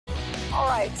All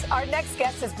right, our next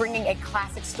guest is bringing a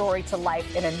classic story to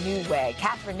life in a new way.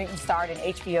 Kathryn Newton starred in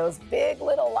HBO's Big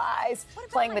Little Lies,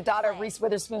 playing the daughter of Reese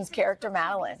Witherspoon's character,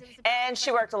 Madeline. And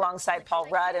she worked alongside Paul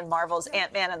Rudd in Marvel's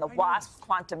Ant-Man and the Wasp: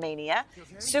 Quantumania,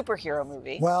 superhero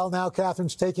movie. Well, now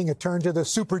Kathryn's taking a turn to the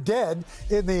super dead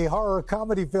in the horror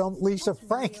comedy film Lisa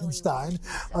Frankenstein.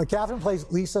 Kathryn plays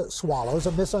Lisa Swallows,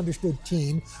 a misunderstood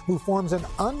teen who forms an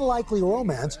unlikely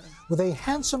romance with a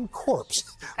handsome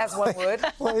corpse. As one would.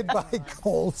 Played by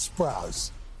Cole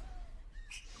Sprouse.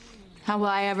 How will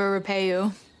I ever repay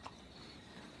you?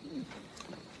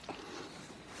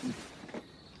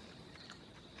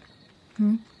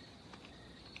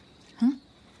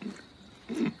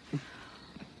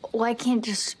 Well, I can't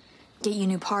just get you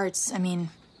new parts. I mean,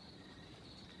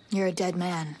 you're a dead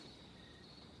man.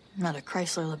 Not a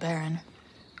Chrysler LeBaron.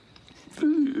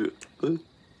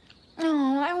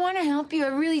 Oh, I want to help you. I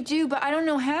really do, but I don't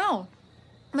know how.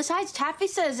 Besides, Taffy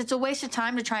says it's a waste of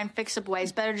time to try and fix up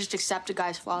ways. Better just accept a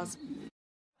guy's flaws.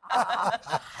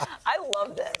 I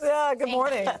love this. Yeah, good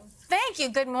morning. Thank you.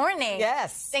 Good morning.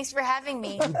 Yes. Thanks for having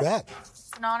me. You bet.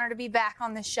 It's an honor to be back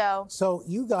on the show. So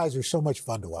you guys are so much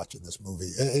fun to watch in this movie.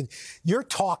 And you're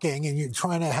talking and you're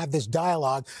trying to have this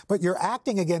dialogue, but you're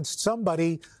acting against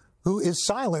somebody who is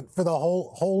silent for the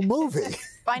whole movie.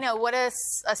 I know. What a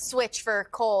switch for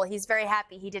Cole. He's very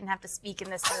happy he didn't have to speak in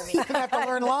this movie. You didn't have to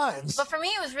learn lines. But for me,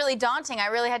 it was really daunting. I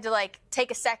really had to, take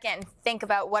a second and think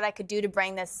about what I could do to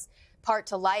bring this part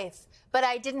to life. But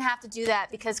I didn't have to do that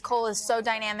because Cole is so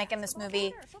dynamic in this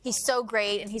movie. He's so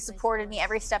great, and he supported me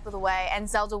every step of the way. And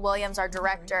Zelda Williams, our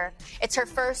director, it's her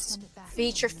first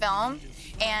feature film,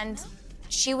 and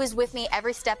she was with me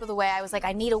every step of the way. I was like,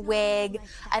 I need a wig.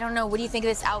 I don't know. What do you think of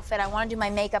this outfit? I want to do my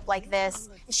makeup like this.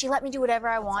 And she let me do whatever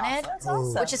I wanted, That's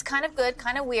awesome. which is kind of good,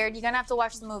 kind of weird. You're going to have to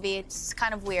watch the movie. It's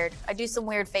kind of weird. I do some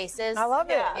weird faces. I love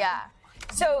it. Yeah.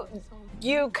 So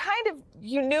you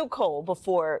knew Cole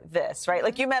before this, right?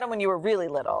 Like you met him when you were really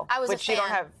little. I was a which you don't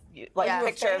fan. have a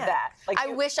picture of that. I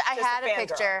wish I had a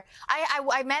picture.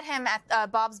 I met him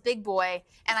at Bob's Big Boy,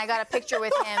 and I got a picture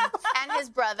with him and his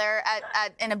brother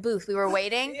in a booth. We were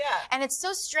waiting. Yeah. And it's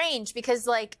so strange because,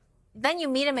 then you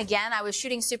meet him again. I was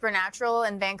shooting Supernatural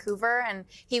in Vancouver, and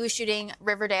he was shooting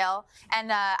Riverdale.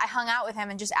 And I hung out with him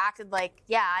and just acted like,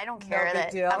 yeah, I don't care big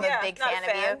that deal. I'm Yeah, a big not a fan of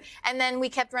fan. you. And then we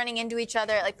kept running into each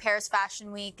other at Paris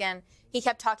Fashion Week, and he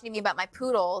kept talking to me about my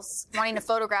poodles, wanting to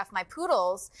photograph my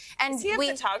poodles. And Is he a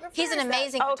photographer? He's an Is that-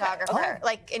 amazing Okay. photographer,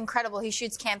 Okay. incredible. He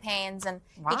shoots campaigns, and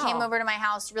he Wow. came over to my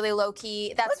house really low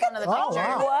key. That's one of the Oh, pictures.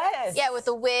 wow. What? Yeah, with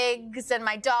the wigs and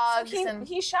my dogs. and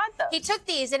He shot those. he took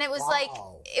these, and it was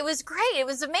Wow. it was great. It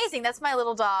was amazing. That's my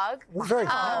little dog. It was very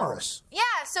humorous. Yeah,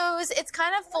 so it's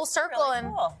kind of full circle, really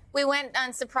and cool. we went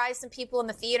and surprised some people in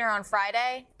the theater on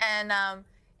Friday, and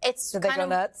it's Did they go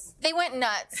nuts? They went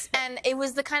nuts, and it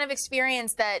was the kind of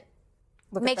experience that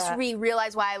Look at makes that. me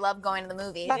realize why I love going to the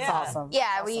movies. That's Yeah. awesome. Yeah,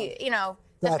 That's awesome.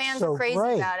 the That's fans so are crazy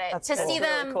great. about it. That's To cool. see Really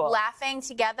them cool. laughing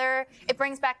together, it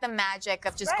brings back the magic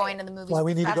of just going to the movies. Why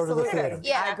we need to go to the Absolutely. theater.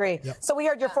 Yeah. I agree. So we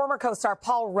heard your former co-star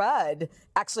Paul Rudd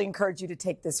actually encouraged you to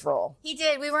take this role. He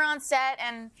did. We were on set,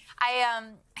 and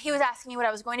he was asking me what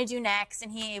I was going to do next,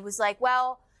 and he was like,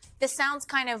 well, this sounds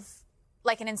kind of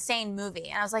like an insane movie.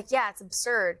 And I was like, yeah, it's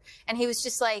absurd. And he was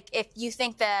just like, if you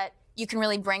think that you can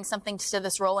really bring something to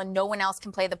this role and no one else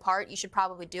can play the part, you should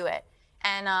probably do it.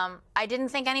 And I didn't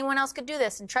think anyone else could do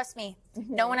this. And trust me,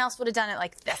 no one else would have done it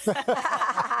like this.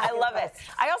 I love it.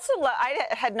 I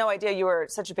had no idea you were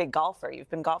such a big golfer. You've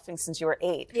been golfing since you were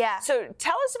 8. Yeah. So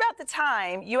tell us about the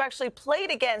time you actually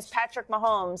played against Patrick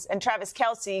Mahomes and Travis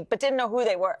Kelce, but didn't know who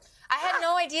they were. I had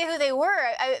no idea who they were.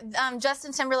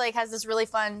 Justin Timberlake has this really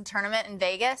fun tournament in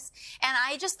Vegas, and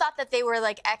I just thought that they were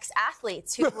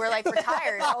ex-athletes who were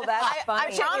retired. Oh, that's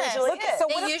funny. I promise. Usually is. So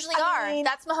They what if- usually I are. mean-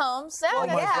 That's Mahomes. Oh,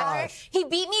 my gosh. He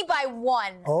beat me by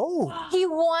 1. Oh. He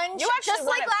won You actually just won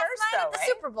like it last first, night though, at the right?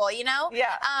 Super Bowl,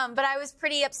 Yeah. But I was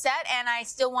pretty upset, and I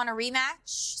still want a rematch.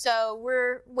 So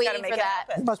we're waiting make for it that.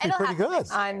 happen. He must be It'll pretty happen good.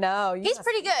 next year. I know. You He's must-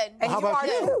 pretty good. And How you about are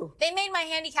you? too. They made my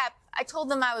handicap. I told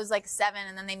them I was 7,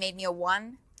 and then they made me a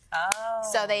 1. Oh.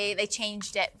 So they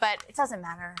changed it, but it doesn't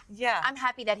matter. Yeah. I'm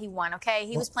happy that he won, okay?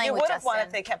 He was playing You with would have Justin. won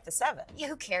if they kept the 7. Yeah,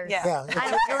 who cares? Yeah. Yeah.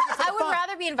 I would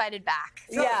rather be invited back.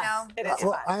 Yeah. You know? It is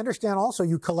Well, fun. I understand also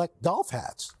you collect golf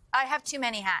hats. I have too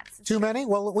many hats. Too many?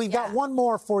 Well, we've got Yeah. one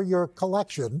more for your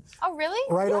collection. Oh, really?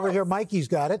 Right over here, Mikey's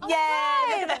got it. Yay!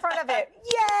 Look at the front of it.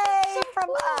 Yay! From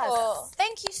us. Cool.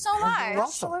 Thank you so much. You're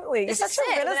welcome. Absolutely. You're This such is a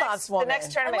it. Renaissance The woman.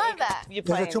 next tournament, I love that. you Is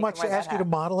play. it too much to ask you to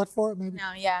model it for it, maybe?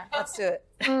 No, yeah. Let's do it.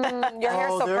 Your hair's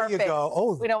so there perfect. you go.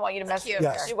 Oh, We don't want you to mess with Cute.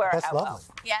 your yes, hair. You wear that's it out lovely.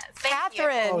 Yeah. Thank you.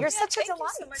 Kathryn, you're such a Thank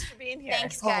delight. you so much for being here.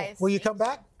 Thanks, Oh, guys. will you come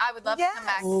back? I would love to come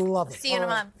back. Love it. See you in a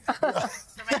All month. For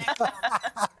my next film.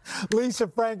 Lisa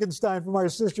Frankenstein from our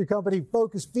sister company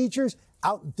Focus Features,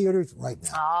 out in theaters right now.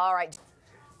 All right.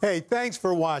 Hey, thanks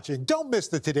for watching. Don't miss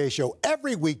the Today Show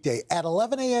every weekday at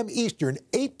 11 a.m. Eastern,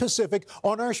 8 Pacific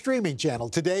on our streaming channel,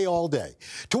 Today All Day.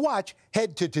 To watch,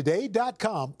 head to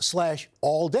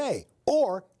today.com/allday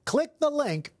or click the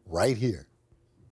link right here.